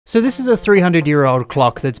So this is a 300-year-old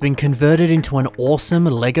clock that's been converted into an awesome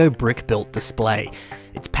Lego brick-built display.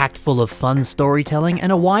 It's packed full of fun storytelling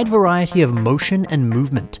and a wide variety of motion and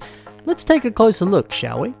movement. Let's take a closer look,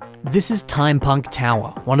 shall we? This is Timepunk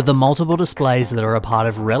Tower, one of the multiple displays that are a part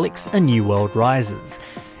of Relics: A New World Rises.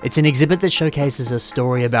 It's an exhibit that showcases a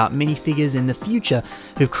story about minifigures in the future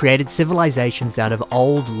who've created civilizations out of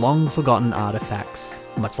old, long-forgotten artifacts,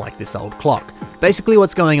 much like this old clock. Basically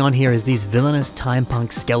what's going on here is these villainous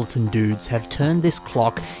timepunk skeleton dudes have turned this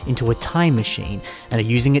clock into a time machine and are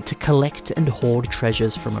using it to collect and hoard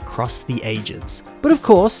treasures from across the ages. But of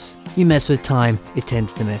course, you mess with time, it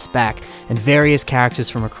tends to mess back, and various characters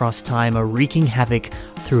from across time are wreaking havoc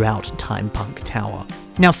throughout Timepunk Tower.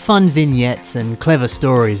 Now, fun vignettes and clever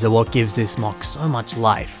stories are what gives this MOC so much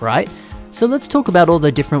life, right? So let's talk about all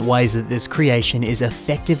the different ways that this creation is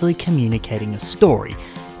effectively communicating a story,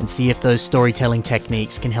 and see if those storytelling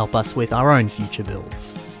techniques can help us with our own future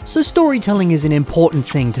builds. So storytelling is an important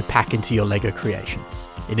thing to pack into your LEGO creations.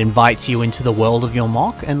 It invites you into the world of your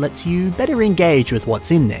MOC and lets you better engage with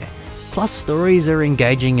what's in there. Plus, stories are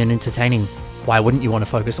engaging and entertaining. Why wouldn't you want to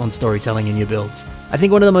focus on storytelling in your builds? I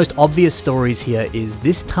think one of the most obvious stories here is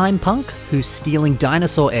this timepunk who's stealing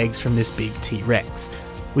dinosaur eggs from this big T-Rex.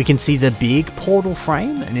 We can see the big portal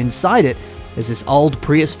frame, and inside it, there's this old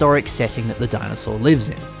prehistoric setting that the dinosaur lives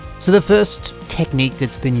in. So the first technique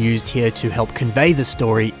that's been used here to help convey the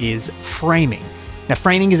story is framing. Now,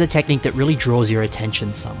 framing is a technique that really draws your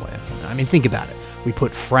attention somewhere. I mean, think about it. We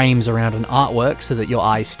put frames around an artwork so that your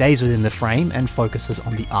eye stays within the frame and focuses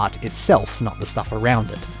on the art itself, not the stuff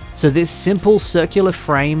around it. So this simple circular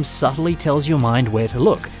frame subtly tells your mind where to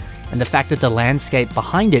look. And the fact that the landscape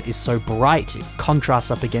behind it is so bright, it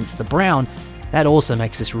contrasts up against the brown, that also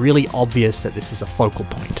makes this really obvious that this is a focal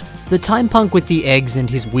point. The timepunk with the eggs and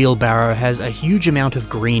his wheelbarrow has a huge amount of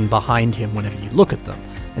green behind him whenever you look at them.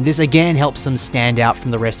 And this again helps them stand out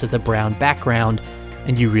from the rest of the brown background,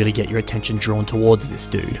 and you really get your attention drawn towards this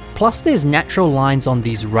dude. Plus there's natural lines on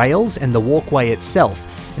these rails and the walkway itself,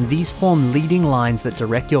 and these form leading lines that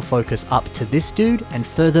direct your focus up to this dude and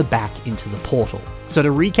further back into the portal. So to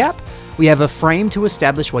recap, we have a frame to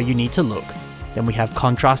establish where you need to look, then we have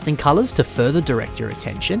contrasting colors to further direct your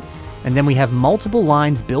attention, and then we have multiple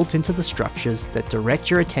lines built into the structures that direct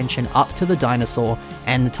your attention up to the dinosaur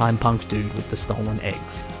and the timepunk dude with the stolen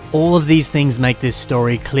eggs. All of these things make this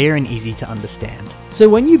story clear and easy to understand. So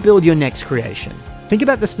when you build your next creation, think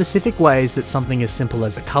about the specific ways that something as simple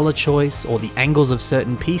as a color choice or the angles of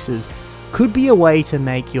certain pieces could be a way to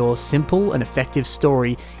make your simple and effective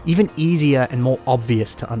story even easier and more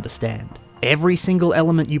obvious to understand. Every single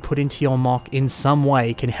element you put into your MOC in some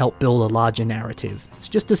way can help build a larger narrative. It's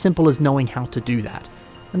just as simple as knowing how to do that.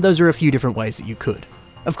 And those are a few different ways that you could.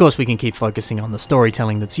 Of course, we can keep focusing on the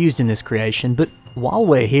storytelling that's used in this creation, but while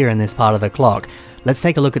we're here in this part of the clock, let's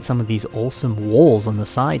take a look at some of these awesome walls on the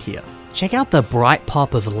side here. Check out the bright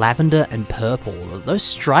pop of lavender and purple. Those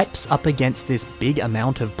stripes up against this big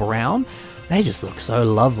amount of brown, they just look so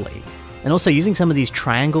lovely. And also using some of these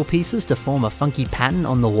triangle pieces to form a funky pattern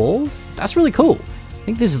on the walls, that's really cool. I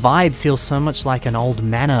think this vibe feels so much like an old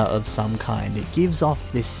manor of some kind. It gives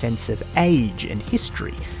off this sense of age and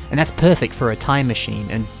history, and that's perfect for a time machine,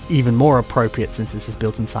 and even more appropriate since this is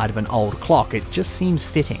built inside of an old clock. It just seems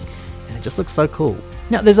fitting, and it just looks so cool.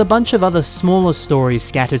 Now, there's a bunch of other smaller stories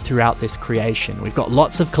scattered throughout this creation. We've got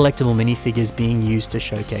lots of collectible minifigures being used to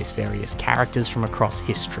showcase various characters from across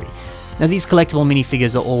history. Now, these collectible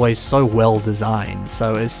minifigures are always so well designed,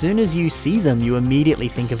 so as soon as you see them, you immediately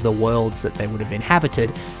think of the worlds that they would have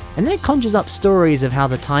inhabited, and then it conjures up stories of how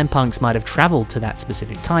the timepunks might have traveled to that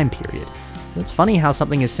specific time period. So it's funny how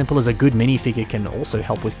something as simple as a good minifigure can also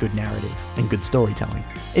help with good narrative and good storytelling.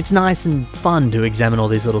 It's nice and fun to examine all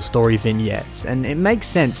these little story vignettes, and it makes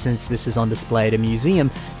sense since this is on display at a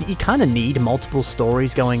museum that you kind of need multiple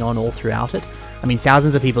stories going on all throughout it. I mean,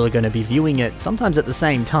 thousands of people are going to be viewing it, sometimes at the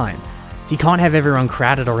same time. So you can't have everyone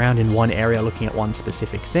crowded around in one area looking at one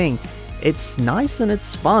specific thing. It's nice and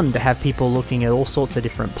it's fun to have people looking at all sorts of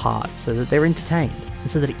different parts so that they're entertained,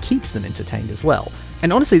 and so that it keeps them entertained as well.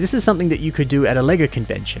 And honestly, this is something that you could do at a LEGO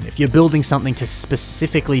convention. If you're building something to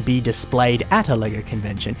specifically be displayed at a LEGO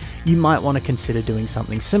convention, you might want to consider doing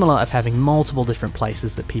something similar of having multiple different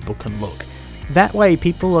places that people can look. That way,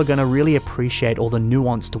 people are going to really appreciate all the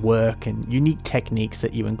nuanced work and unique techniques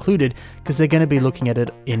that you included, because they're going to be looking at it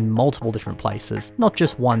in multiple different places, not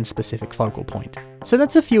just one specific focal point. So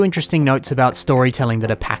that's a few interesting notes about storytelling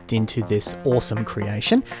that are packed into this awesome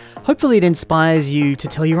creation. Hopefully it inspires you to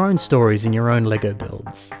tell your own stories in your own LEGO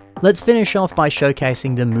builds. Let's finish off by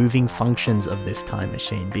showcasing the moving functions of this time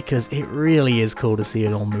machine, because it really is cool to see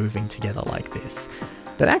it all moving together like this.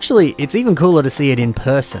 But actually, it's even cooler to see it in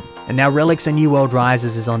person. And now Relics: A New World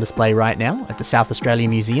Rises is on display right now at the South Australia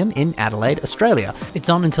Museum in Adelaide, Australia. It's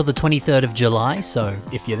on until the 23rd of July, so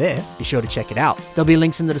if you're there, be sure to check it out. There'll be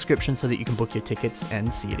links in the description so that you can book your tickets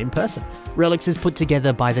and see it in person. Relics is put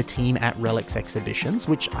together by the team at Relics Exhibitions,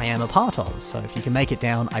 which I am a part of, so if you can make it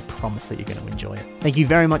down, I promise that you're going to enjoy it. Thank you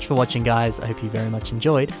very much for watching, guys. I hope you very much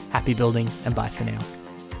enjoyed. Happy building, and bye for now.